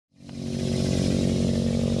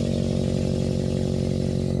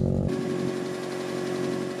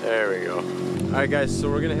we go. Alright guys, so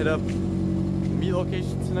we're gonna hit up the meet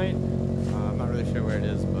location tonight. I'm not really sure where it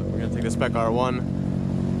is, but we're gonna take the Spec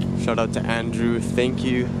R1. Shout out to Andrew, thank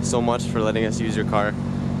you so much for letting us use your car.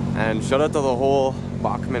 And shout out to the whole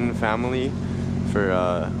Bachman family for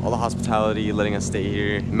all the hospitality, letting us stay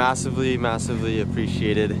here. Massively, massively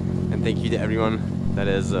appreciated. And thank you to everyone that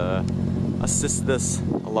has assisted us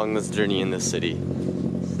along this journey in this city.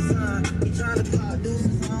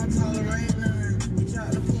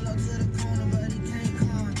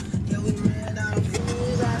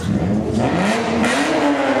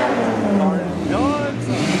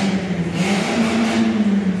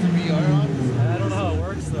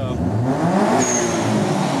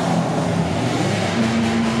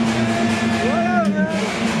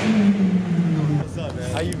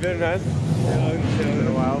 How you been, man? Been a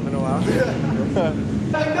while, been a while.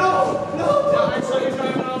 No, I saw you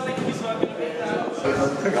driving and I was like, he's not gonna make that.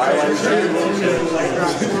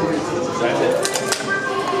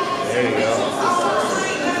 There you go.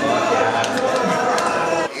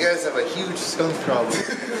 You guys have a huge skunk problem.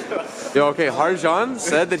 Yo, okay, Harjan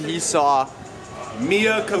said that he saw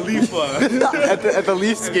Mia Khalifa at the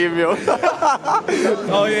Leafs game, yo.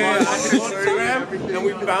 Oh yeah, I went on Instagram and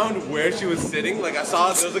we found where she was sitting. Like I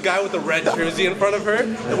saw there was a guy with a red jersey in front of her,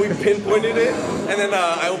 and we pinpointed it. And then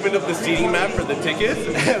I opened up the seating map for the tickets,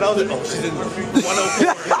 and I was like, oh, she's in 104.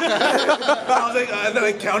 I was like, and then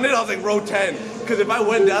I counted. I was like, row 10. Because if I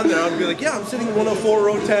went down there, I would be like, yeah, I'm sitting in 104,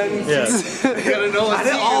 row 10. Yeah. You gotta know I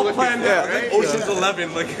did all planned out, right? like Ocean's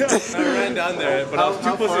 11. Like I ran down there, but I was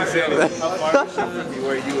too pussy to say anything. How far was it from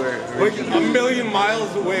where you were? Like a million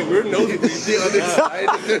miles away. We were nosebleeds. The other side.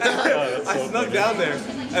 I snuck down there,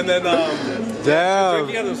 and then Damn.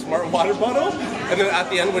 drinking out of a smart water bottle, and then at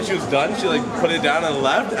the end when she was done, she like put it down and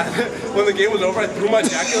left. And then when the game was over, I threw my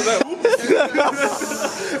jacket. I was like, oops.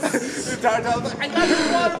 The entire time I was like, I got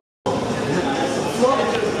your water.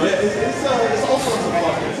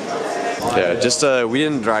 Yeah, just we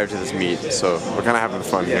didn't drive to this meet, so we're kind of having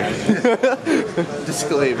fun here.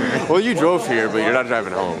 Disclaimer. Well, you drove here, but you're not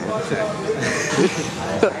driving home.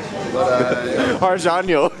 Harjan,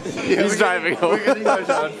 yo, he's driving home. We're getting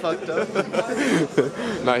Harjan fucked up.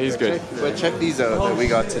 Nah, he's good. But check these out that we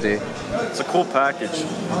got today. It's a cool package.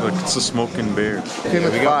 Look, it's a smoking bear. Came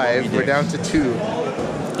with 5, we're down to 2.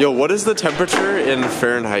 Yo, what is the temperature in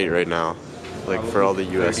Fahrenheit right now? Like for all the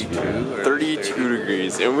US 32 32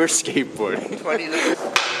 degrees, and we're skateboarding. 20.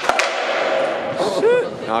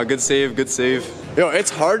 Ah, good save, good save. Yo,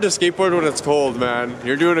 it's hard to skateboard when it's cold, man.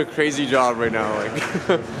 You're doing a crazy job right now. Like,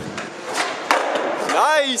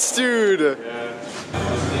 nice, dude.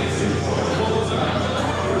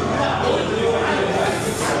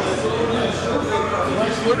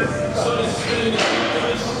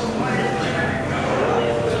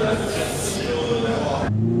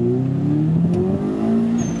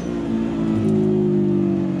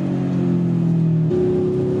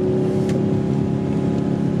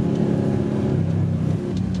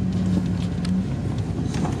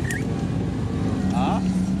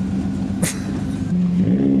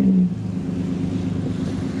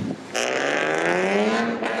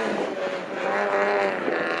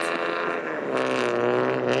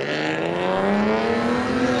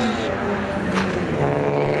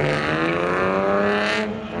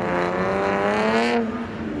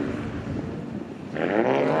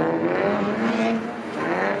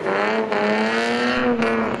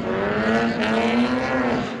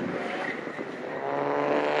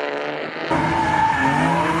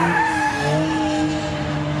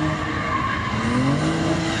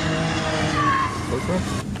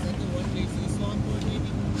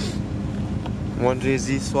 One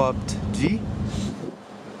JZ swapped G?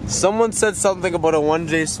 Someone said something about a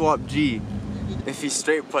 1J swap G. If he's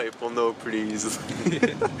straight pipe, we'll know pretty easily.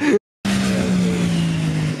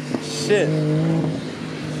 Shit.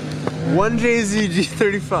 1JZ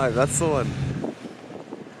G35, that's the one.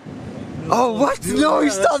 Oh, what? No, he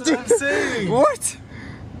stopped doing. What?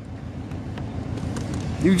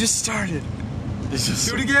 You just started. Do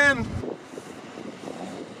it again.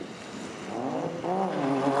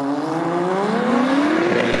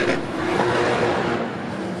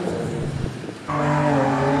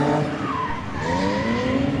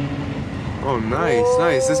 Oh, nice,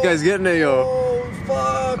 nice. This guy's getting it, yo. Oh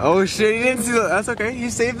fuck. Oh shit, he didn't see that. That's okay. He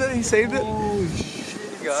saved it. He saved it. Oh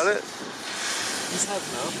shit. He got it. He's had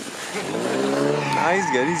enough. Nah, he's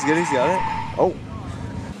good. He's good. He's got it. Oh.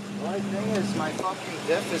 The only thing is my fucking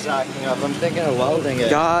diff is acting up. I'm thinking of welding it.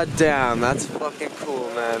 God damn, that's fucking cool,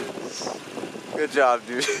 man. Good job,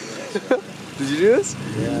 dude. Did you do this?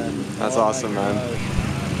 Yeah. That's awesome, man.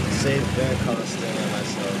 Saved their costing on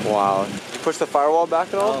myself. Wow. push the firewall back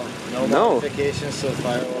at all? No modifications to the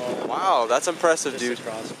firewall. Wow, that's impressive, Just dude. a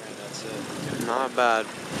crossframe, that's it. Not bad.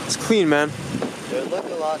 It's clean, man. It would look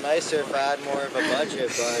a lot nicer if I had more of a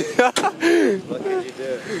budget, but what could you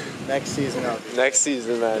do? Next season I'll do. Next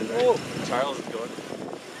season, man. Oh, Charles is going.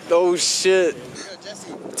 Oh shit. Yo,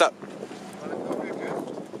 Jesse, What's up? wanna go for a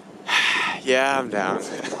drift? Yeah, I'm down.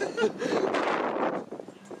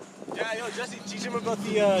 Yeah, yo, Jesse, teach him about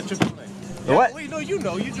the Chipotle. The what? Wait, no, you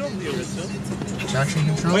know, you drove the Arista. Traction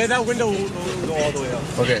control? Wait, that window will go all the way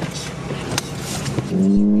up. Okay.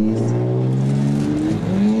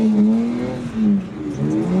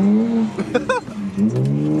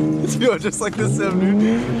 Yo, just like the sim,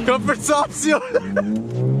 dude. Comfort stops, yo.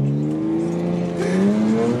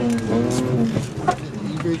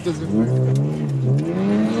 E-brake doesn't work.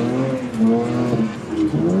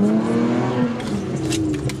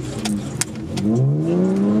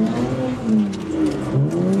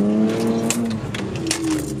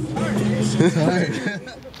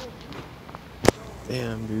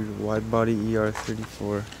 Damn, dude, wide body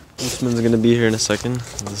ER34. This man's gonna be here in a second.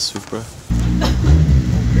 The Supra.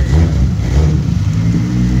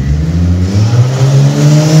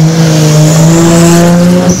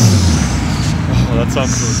 Oh, that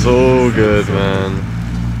sounds So good, man.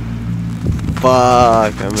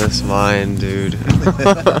 Fuck, I miss mine, dude.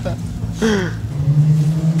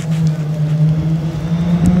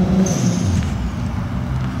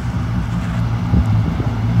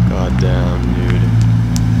 God damn, dude.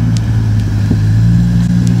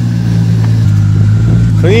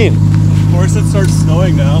 Clean. Of course, it starts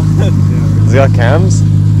snowing now. Has it got cams?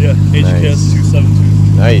 Yeah, HKS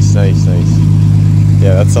 272. Nice, nice, nice.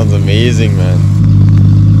 Yeah, that sounds amazing, man.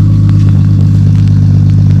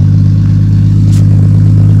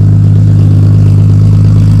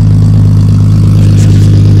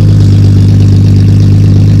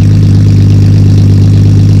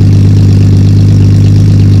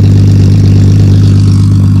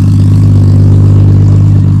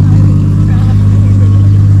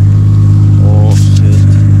 Oh shit.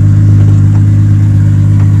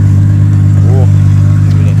 Oh.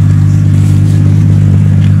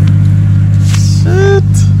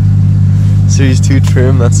 Shit. Series 2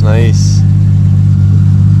 trim, that's nice.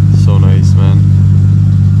 So nice, man.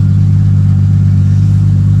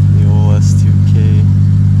 The old S2K.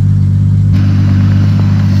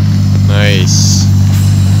 Nice.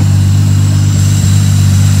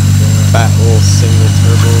 Fat little single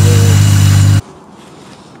turbo there.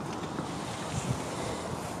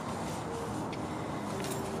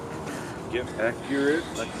 Get accurate.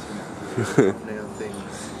 Nail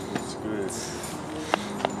things. It's good.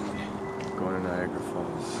 Going to Niagara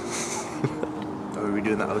Falls. Are we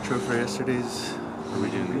doing the outro for yesterday's? Are we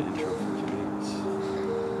doing the intro for today's?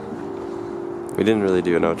 We didn't really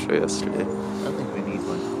do an outro yesterday. I don't think we need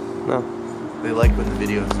one. No. They like when the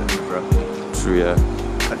video says bro. True, yeah.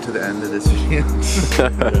 Cut to the end of this video.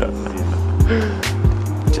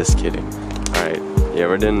 Just kidding. Alright. Yeah,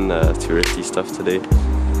 we're doing touristy stuff today.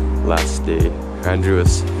 Last day. Andrew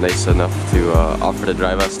was nice enough to offer to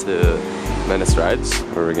drive us to Menace Rides,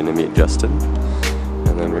 where we're gonna meet Justin.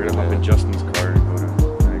 And then we're gonna hop in Justin's car and go to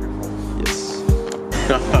Niagara Falls. Yes.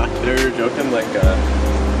 They were joking like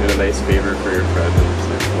doing a nice favor for your friend and just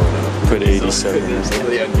like put 87 or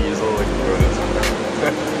something. Yeah, diesel like throwing it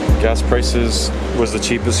somewhere. Gas prices was the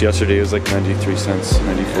cheapest yesterday. It was like 93 cents,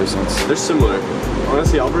 94 cents. They're similar.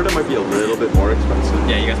 Honestly, Alberta might be a little bit more expensive.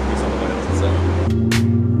 Yeah, you guys can do something like that. So.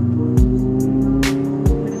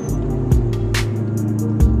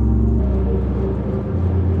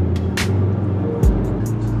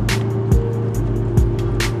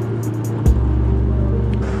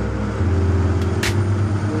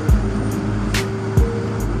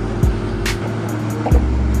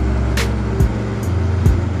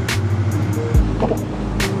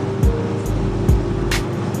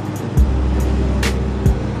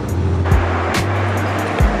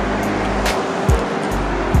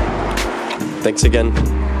 Thanks again.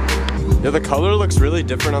 Yeah, the color looks really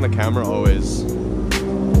different on the camera always.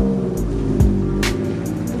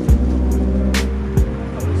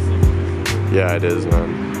 Yeah, it is,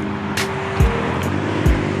 man.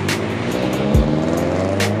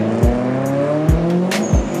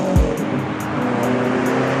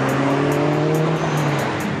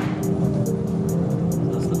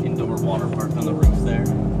 That's the indoor water park on the roof there.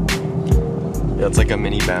 Yeah, it's like a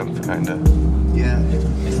mini Banff, kinda. Yeah.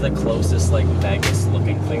 It's the closest like Vegas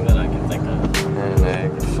looking thing that I can think of. And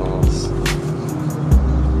Niagara Falls.